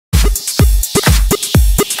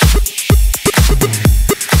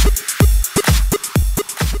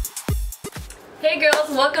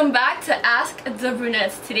welcome back to Ask the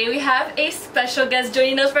Brunettes. Today we have a special guest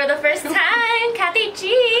joining us for the first time, Kathy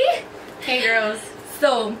G. Hey girls.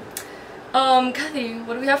 So, Kathy,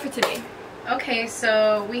 what do we have for today? Okay,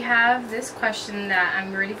 so we have this question that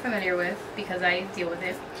I'm really familiar with because I deal with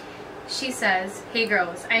it. She says, hey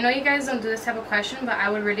girls, I know you guys don't do this type of question, but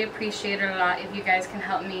I would really appreciate it a lot if you guys can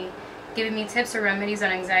help me, giving me tips or remedies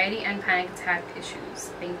on anxiety and panic attack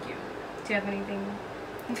issues. Thank you. Do you have anything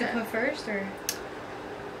to put first, or?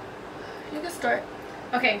 You can start.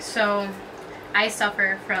 Okay, so I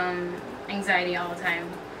suffer from anxiety all the time.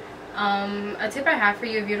 A tip I have for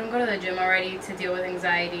you, if you don't go to the gym already to deal with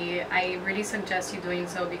anxiety, I really suggest you doing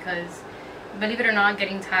so, because believe it or not,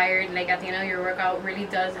 getting tired like at the end of your workout really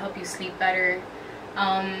does help you sleep better.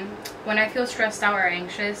 When I feel stressed out or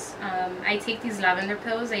anxious, I take these lavender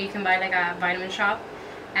pills that you can buy like at a vitamin shop,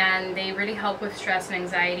 and they really help with stress and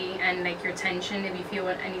anxiety and like your tension if you feel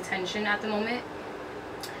any tension at the moment.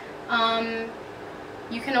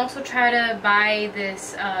 You can also try to buy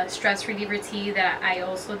this stress reliever tea that I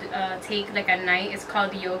also take like at night. It's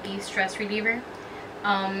called the Yogi Stress Reliever.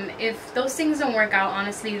 If those things don't work out,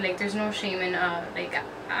 honestly, like there's no shame in like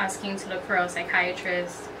asking to look for a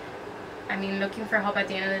psychiatrist. I mean, looking for help at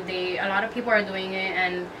the end of the day. A lot of people are doing it,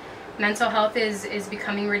 and mental health is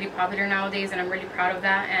becoming really popular nowadays, and I'm really proud of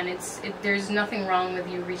that. And there's nothing wrong with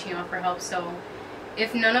you reaching out for help. So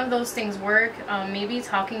if none of those things work, maybe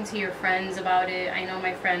talking to your friends about it. I know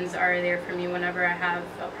my friends are there for me whenever I have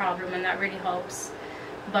a problem, and that really helps.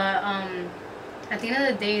 But at the end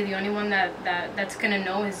of the day, the only one that's gonna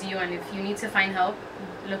know is you. And if you need to find help,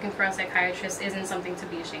 looking for a psychiatrist isn't something to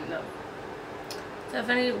be ashamed of.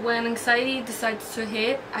 Definitely, when anxiety decides to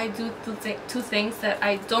hit, I do two things that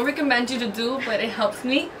I don't recommend you to do, but it helps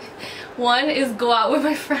me. One is go out with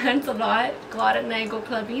my friends a lot. Go out at night, go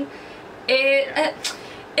clubbing.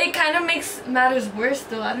 It kind of makes matters worse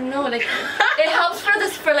though. I don't know, like it helps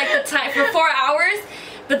for like the time for 4 hours,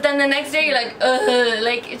 but then the next day you're like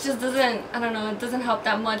like it just doesn't, I don't know, it doesn't help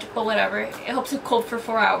that much, but whatever. It helps you cope for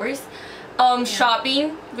 4 hours.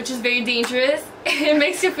 Shopping, which is very dangerous. It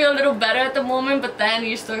makes you feel a little better at the moment, but then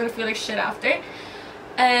you're still gonna feel like shit after.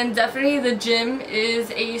 And definitely the gym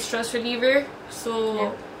is a stress reliever,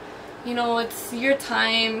 so you know, it's your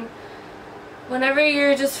time. Whenever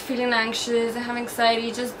you're just feeling anxious and have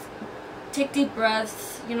anxiety, just take deep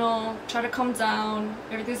breaths, you know, try to calm down.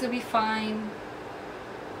 Everything's gonna be fine.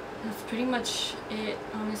 That's pretty much it,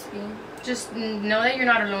 honestly. Just know that you're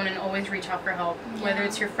not alone, and always reach out for help. Yeah. Whether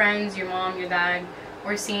it's your friends, your mom, your dad,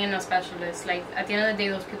 or seeing a specialist. Like, at the end of the day,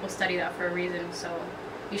 those people study that for a reason, so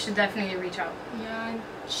you should definitely reach out. Yeah, and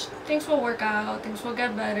things will work out, things will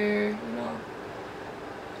get better, you know.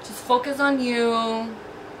 Just focus on you,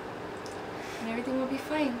 and everything will be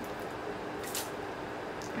fine.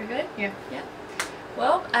 We're good? Yeah. Yeah.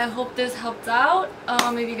 Well, I hope this helped out.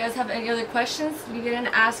 If you guys have any other questions, leave it in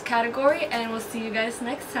the Ask category, and we'll see you guys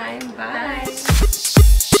next time. Bye. Bye.